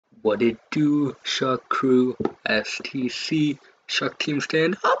What it do, Shuk crew, STC, Shuk team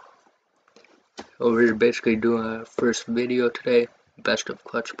stand up. Over here basically doing a first video today, best of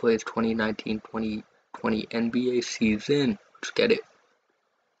clutch plays 2019-2020 NBA season. Let's get it.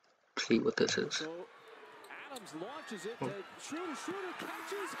 Let's see what this is. Adams launches it to shooter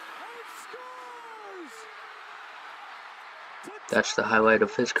catches and scores! That's the highlight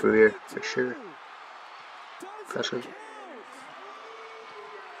of his career for sure. Impressive.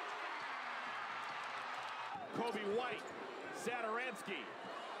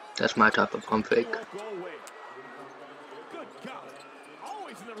 That's my type of pump fake.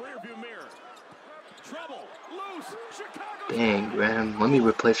 Dang, Graham, let me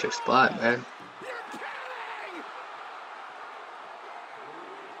replace your spot, man.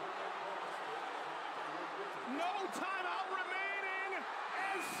 No timeout remaining,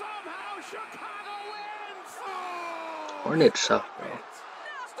 and somehow Chicago wins. Oh, Hornets suck, bro.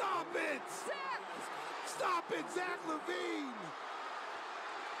 Stop it! Stop it, Zach Levine!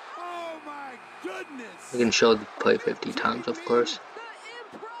 Oh my goodness! We can show the play 50 times, of course.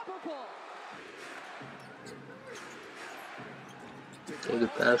 Take a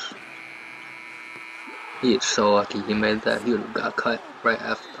good pass. He is so lucky he made that. He would have got cut right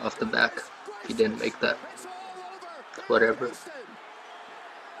off the back if he didn't make that. Whatever.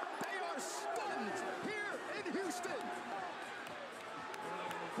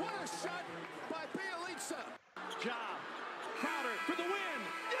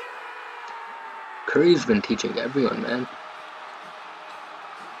 Curry's been teaching everyone, man.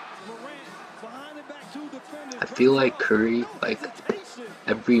 I feel like Curry, like,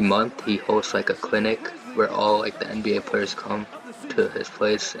 every month he hosts like a clinic where all like the NBA players come to his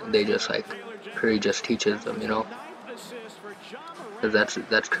place and they just like, Curry just teaches them, you know? Because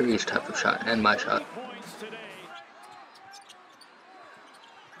that's Curry's type of shot and my shot.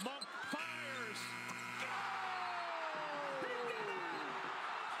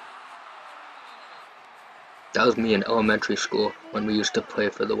 That was me in elementary school when we used to play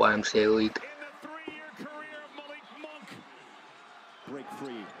for the YMCA League. Break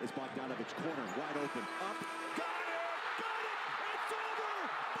free is Bogdanovich corner wide open up. Got it! It's over!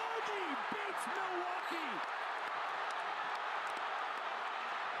 Bogey beats Milwaukee.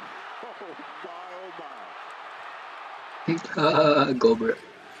 Oh my! Gobert.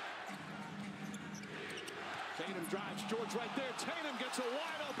 Tatum drives George right there. Tatum gets a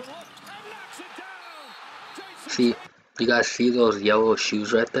wide open look and knocks it down. See, you guys see those yellow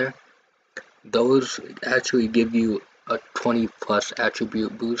shoes right there? Those actually give you a 20 plus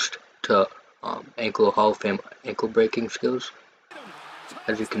attribute boost to ankle Hall of Fame ankle breaking skills,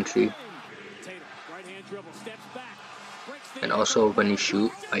 as you can see. And also when you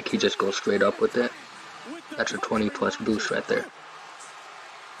shoot, like he just goes straight up with it. That's a 20 plus boost right there.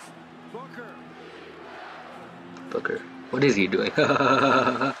 Booker, what is he doing?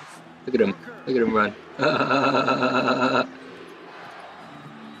 Look at him run.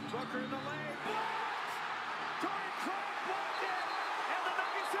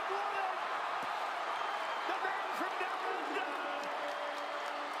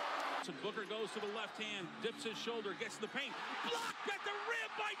 Booker goes to the left hand, dips his shoulder, gets the paint, blocked at the rim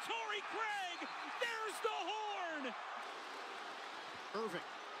by Torrey Craig. There's the horn. Irving.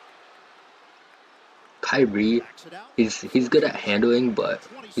 Kyrie, he's good at handling, but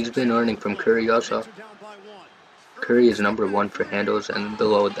he's been learning from Curry also. Curry is number 1 for handles, and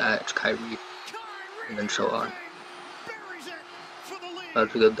below that it's Kyrie, and then so on.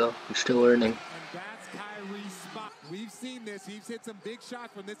 That's good though. He's still learning. We've seen this. He's hit some big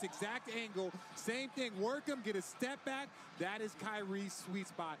shots from this exact angle. Same thing. Work him, get a step back. That is Kyrie's sweet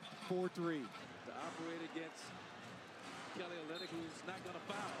spot. 4-3. To operate against Kelly Olynyk, who's not going to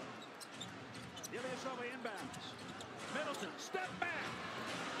foul. Ilyasova inbounds. Middleton, step back.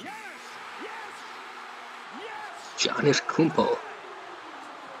 Yes! Yes! Yes! Giannis Kumpo.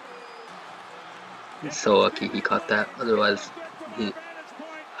 He's so lucky he caught that. Otherwise, he...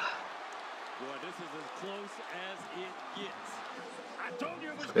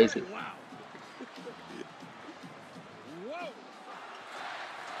 It's crazy.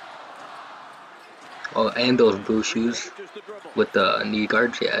 Oh, and those blue shoes with the knee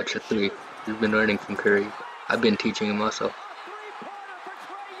guards. Yeah, it's a 3. He's been learning from Curry. I've been teaching him also.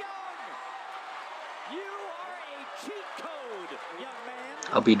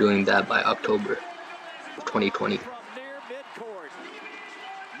 I'll be doing that by October 2020.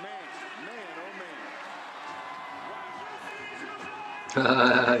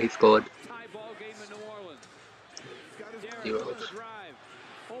 He scored. Zeros.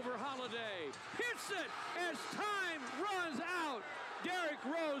 Over Holiday hits it as time runs out. Derrick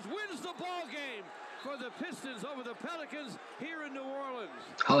Rose goes, wins the ball game for the Pistons over the Pelicans here in New Orleans.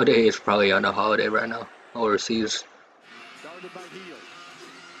 Holiday is probably on a holiday right now, overseas. Guarded by Heel.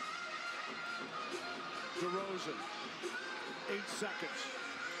 DeRozan. 8 seconds.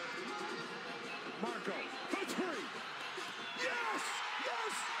 Marco for 3. Yes!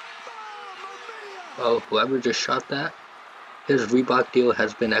 Yes! Oh, whoever just shot that, his Reebok deal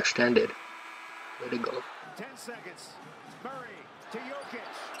has been extended. Way to go. 10 seconds. Murray to Jokic.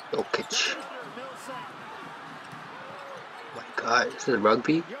 Jokic. Oh my God, is this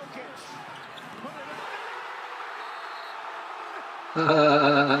rugby?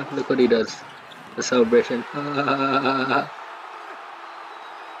 Look what he does. The celebration. An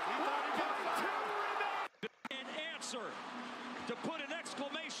answer to put an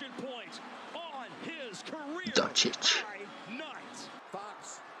exclamation point on his career. Doncic. Night.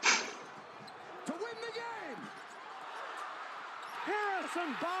 Fox to win the game.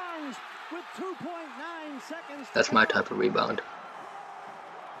 Harrison Barnes with 2.9 seconds. That's my type of rebound.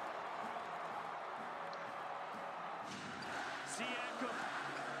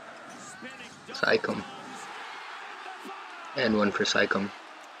 Sycam. And one for Sycam.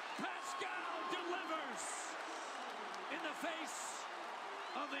 Pascal delivers in the face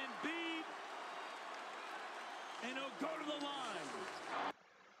of Embiid, and he'll go to the line.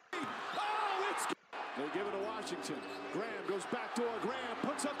 Oh, it's they give it to Washington. Graham goes back to Graham,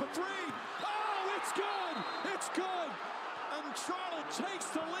 puts up a 3. Oh, it's good. It's good. And Charlotte takes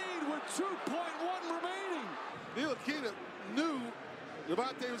the lead with 2.1 remaining. Neil Keita knew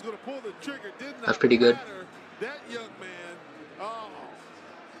Devontae was going to pull the trigger. Did not That's pretty good. matter. That young man, oh,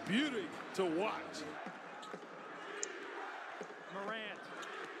 beauty to watch. Morant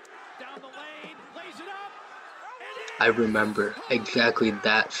down the lane, lays it up. I remember exactly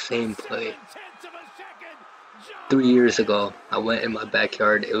that same play. 3 years ago, I went in my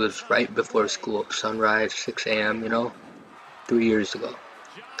backyard. It was right before school, sunrise, 6 a.m., you know? 3 years ago.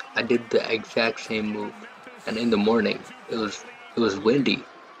 I did the exact same move. And in the morning, it was windy,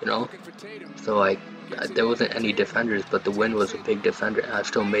 you know? So, like, there wasn't any defenders, but the wind was a big defender, and I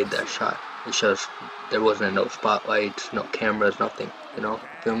still made that shot. It's just, there wasn't no spotlights, no cameras, nothing, you know?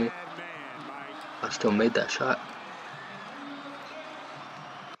 Feel me? I still made that shot.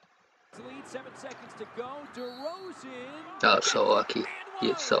 7 seconds to go. DeRozan. I was so lucky. He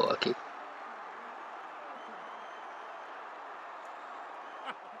is so lucky.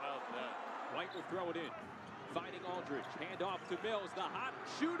 White will throw it in. Finding Aldridge. Hand off to Mills. The hot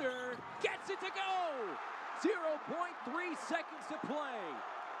shooter gets it to go. 0.3 seconds to play.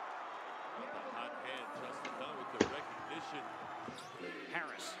 The hot hand Justin done with the recognition.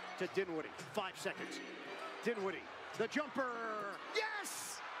 Harris to Dinwiddie. 5 seconds. Dinwiddie. The jumper. Yes!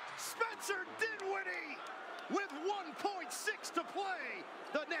 Spencer Dinwiddie with 1.6 to play.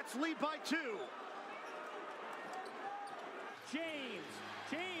 The Nets lead by 2.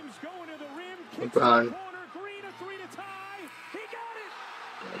 James going to the rim. LeBron. Corner, Green a 3 to tie. He got it.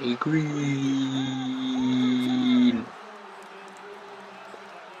 Danny Green.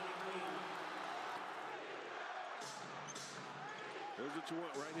 Here's what you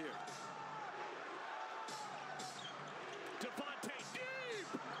want right here. Devontae deep.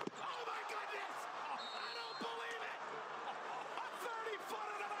 Oh my goodness. I don't believe it. A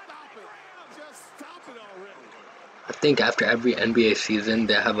 30-footer to Devontae Graham. Just stop it already. I think after every NBA season,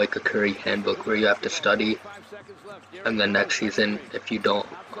 they have like a Curry handbook where you have to study. And then next season, if you don't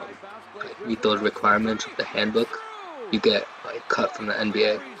meet those requirements of the handbook, you get like cut from the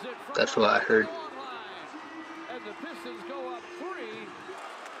NBA. That's what I heard. And the Pistons go up 3.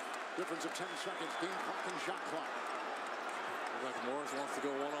 Difference of 10 seconds. Game clock and shot clock. Like Morris wants to go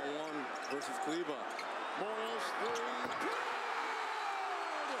one-on-one versus Kleba. Morris 3.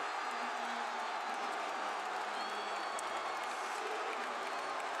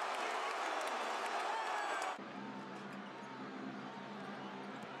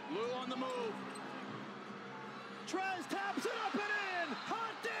 Lou on the move. Trez taps it up and in.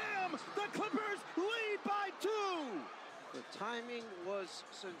 Hot damn! The Clippers lead by 2. The timing was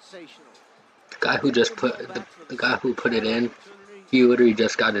sensational. The guy who just put the guy who put it in, he literally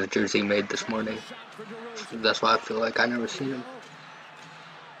just got his jersey made this morning. So that's why I feel like I never seen him.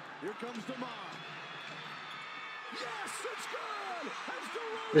 Here comes DeMar. Yes, it's good.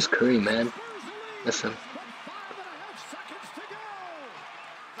 This Curry, man. Listen. 5.5 seconds to go.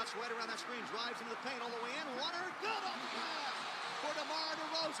 Cuts right around that screen, drives into the paint all the way in. Runner, good up pass for DeMar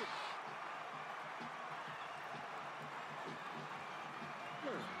DeRozan.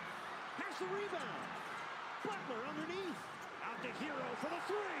 Has the rebound. Butler underneath. Out to Hero for the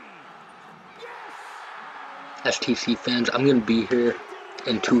 3. Yes! STC fans, I'm gonna be here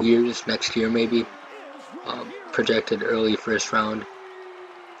in 2 years, next year maybe. Projected early first round,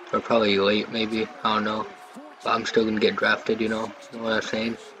 or probably late maybe, I don't know. But I'm still gonna get drafted, you know what I'm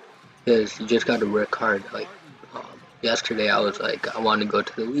saying? Because you just gotta work hard. Like yesterday I was like, I want to go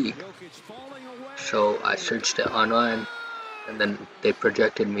to the league. So I searched it online, and then they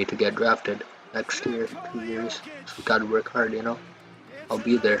projected me to get drafted next year, 2 years. So you gotta work hard, you know? I'll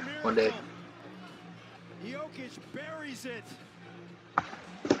be there one day. Jokic buries it.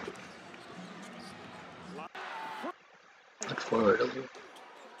 Look forward a little.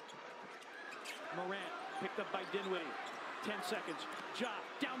 Morant picked up by Dinwiddie. 10 seconds. Ja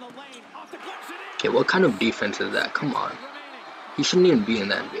down the lane. Off the glass and in. Okay, what kind of defense is that? Come on. He shouldn't even be in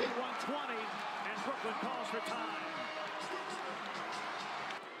the NBA. 120, and Brooklyn calls for time.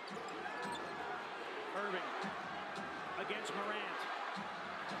 Irving against Morant.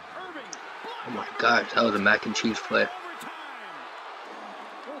 Irving. Oh my gosh, that was a mac and cheese play.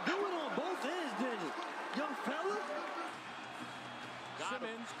 Well, do it on both ends, didn't it? Young fella.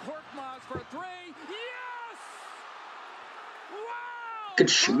 Simmons, Korkmaz for 3. Yes! Wow! Good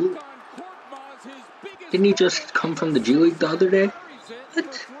shoot. Didn't he just come from the G League the other day?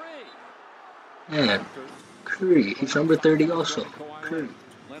 What? Man, Curry, he's number 30 also. Curry.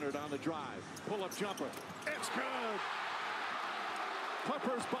 Leonard on the drive. Pull-up jumper. It's good.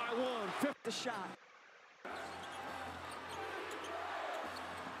 Clippers by 1. Fifth shot.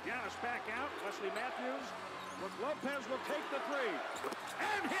 Giannis back out. Wesley Matthews. Lopez will take the 3.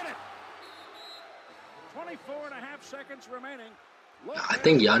 And hit it. 24.5 seconds remaining. I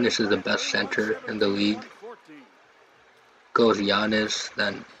think Giannis is the best center in the league. Goes Giannis,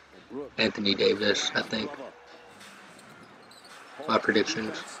 then Anthony Davis, I think. My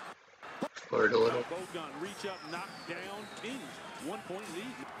predictions. For it a little. Reach up, knock down, Kings. 1 point lead.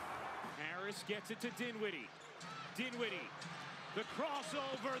 Harris gets it to Dinwiddie. Dinwiddie. The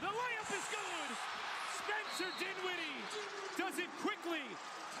crossover. The layup is good. Spencer Dinwiddie does it quickly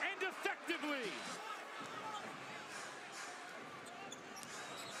and effectively.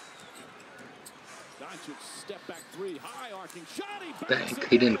 Step back 3, high arcing shot. Dang,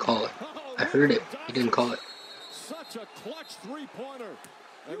 he didn't call it. I heard it. He didn't call it. Such a clutch 3-pointer.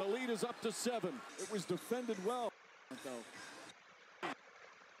 And the lead is up to 7. It was defended well.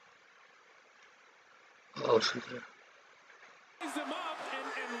 Oh, so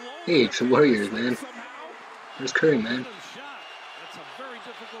hey, it's the Warriors, man. Where's Curry, man? That's a very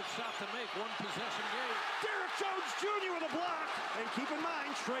difficult shot to make. One possession game. Derrick Jones Jr. with a block. And keep in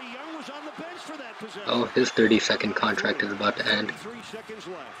mind, Trae Young was on the bench for that possession. Oh, his 30-second contract is about to end. 3 seconds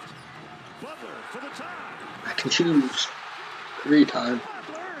left. Butler for the tie. I can choose. Curry time.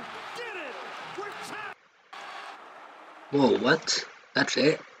 Butler did it. We're tied. Whoa, what? That's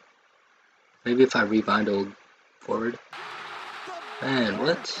it? Maybe if I rewind old forward. Man,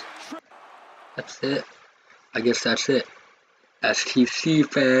 what? That's it. I guess that's it. STC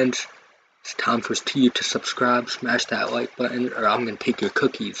fans, it's time for you to subscribe, smash that like button, or I'm gonna take your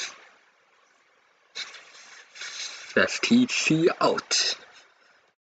cookies. STC out.